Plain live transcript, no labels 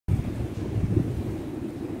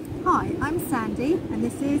Hi, I'm Sandy and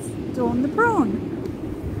this is Dawn the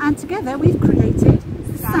Prawn, and together we've created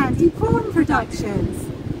Sandy Prawn Productions.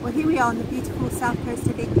 Well, here we are on the beautiful south coast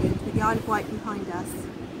of England with the Isle of Wight behind us.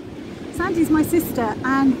 Sandy's my sister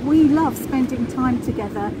and we love spending time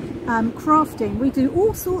together crafting. We do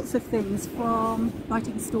all sorts of things, from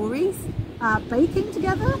writing stories, baking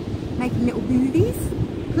together, making little movies,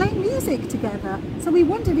 playing music together. So we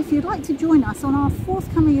wondered if you'd like to join us on our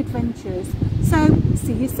forthcoming adventures. So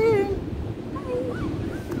see you soon. Bye.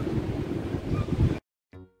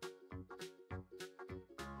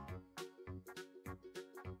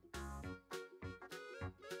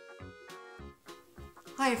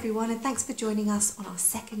 Hi everyone, and thanks for joining us on our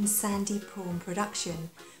second Sandy Prawn production.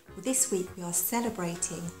 Well, this week we are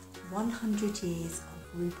celebrating 100 years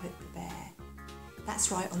of Rupert the Bear.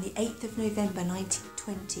 That's right, on the 8th of November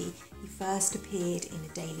 1920 he first appeared in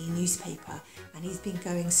a daily newspaper, and he's been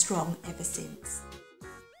going strong ever since.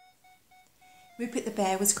 Rupert the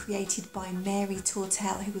Bear was created by Mary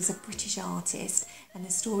Tortel, who was a British artist, and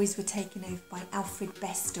the stories were taken over by Alfred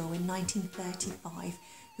Bestel in 1935,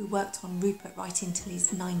 who worked on Rupert right until his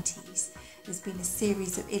 90s. There's been a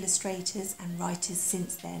series of illustrators and writers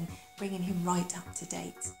since then, bringing him right up to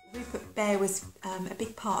date. Rupert Bear was a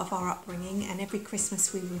big part of our upbringing, and every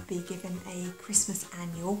Christmas we would be given a Christmas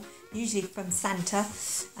annual, usually from Santa.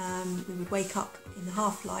 We would wake up in the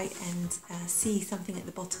half light and see something at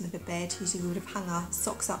the bottom of the bed. Usually we would have hung our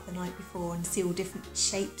socks up the night before and see all different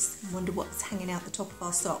shapes and wonder what was hanging out the top of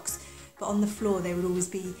our socks. But on the floor there would always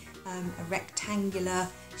be a rectangular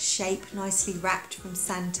shape nicely wrapped from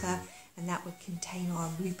Santa, and that would contain our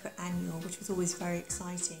Rupert annual, which was always very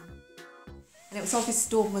exciting. And it was obvious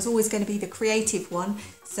Dawn was always going to be the creative one,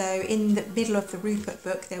 so in the middle of the Rupert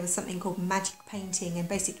book there was something called magic painting, and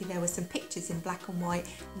basically there were some pictures in black and white,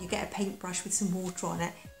 and you get a paintbrush with some water on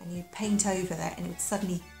it and you paint over that and it would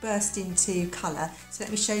suddenly burst into colour. So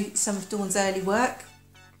let me show you some of Dawn's early work.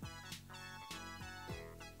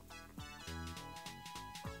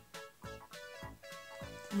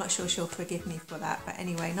 I'm not sure she'll forgive me for that, but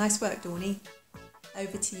anyway, nice work, Dawny.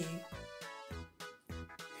 Over to you.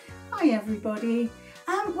 Hi everybody.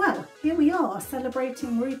 Well, here we are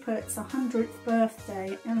celebrating Rupert's 100th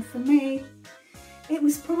birthday, and for me it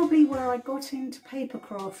was probably where I got into paper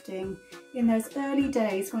crafting in those early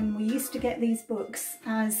days when we used to get these books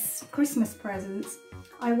as Christmas presents.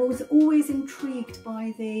 I was always intrigued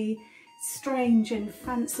by the strange and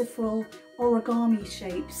fanciful origami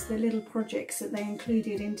shapes, the little projects that they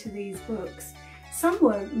included into these books. Some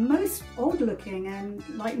were most odd looking and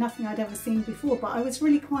like nothing I'd ever seen before, but I was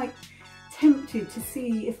really quite tempted to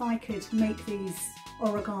see if I could make these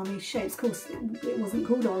origami shapes. Of course it wasn't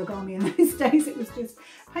called origami in those days, it was just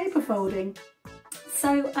paper folding.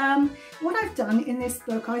 So what I've done in this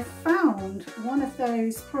book, I found one of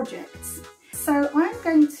those projects. So I'm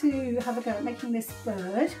going to have a go at making this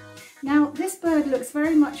bird. Now this bird looks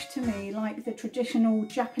very much to me like the traditional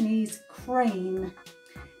Japanese crane,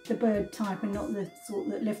 the bird type, and not the sort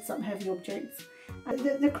that lifts up heavy objects.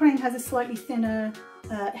 The crane has a slightly thinner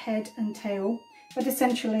head and tail, but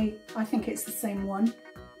essentially I think it's the same one.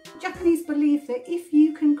 Japanese believe that if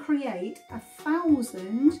you can create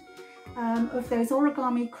 1,000 of those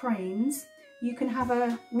origami cranes, you can have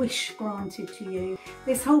a wish granted to you.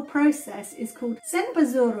 This whole process is called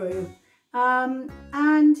senbazuru,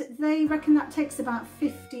 and they reckon that takes about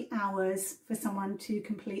 50 hours for someone to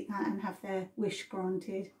complete that and have their wish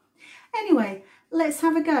granted. Anyway, let's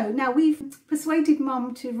have a go. Now we've persuaded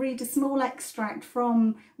Mum to read a small extract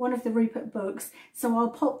from one of the Rupert books, so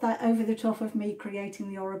I'll pop that over the top of me creating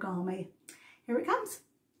the origami. Here it comes.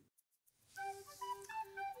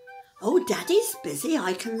 Oh, Daddy's busy,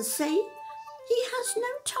 I can see. He has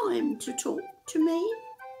no time to talk to me.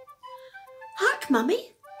 Hark,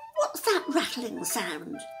 Mummy, what's that rattling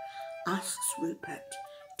sound? Asks Rupert,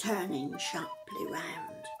 turning sharply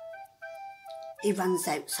round. He runs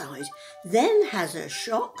outside, then has a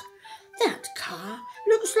shock. That car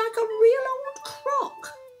looks like a real old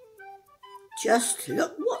crock. Just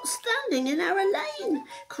look what's standing in our lane,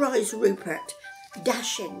 cries Rupert,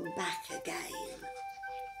 dashing back again.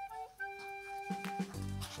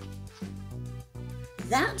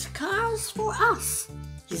 That car's for us,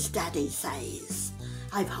 his daddy says.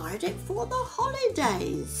 I've hired it for the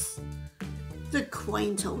holidays. The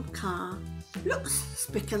quaint old car looks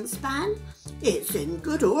spick and span. It's in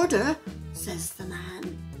good order, says the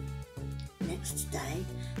man. Next day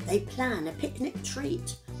they plan a picnic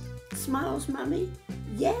treat. Smiles Mummy,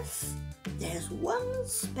 yes, there's one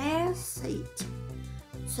spare seat.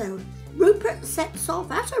 So Rupert sets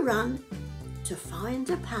off at a run to find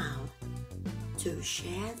a pal to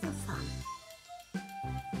share the fun.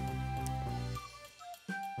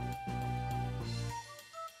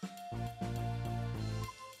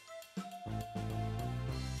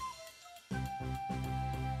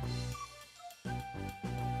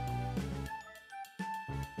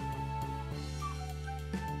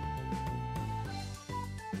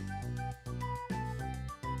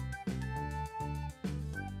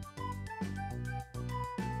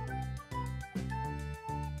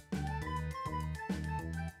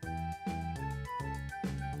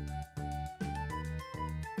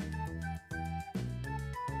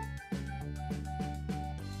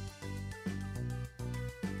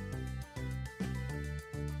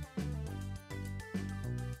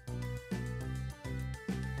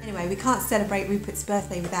 Anyway, we can't celebrate Rupert's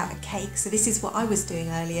birthday without a cake, so this is what I was doing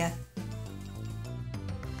earlier.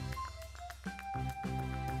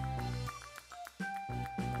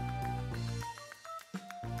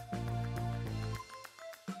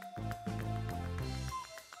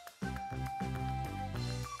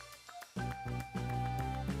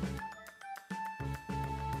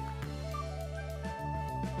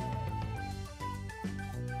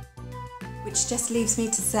 Which just leaves me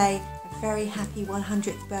to say a very happy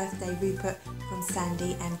 100th birthday, Rupert, from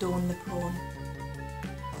Sandy and Dawn the Prawn.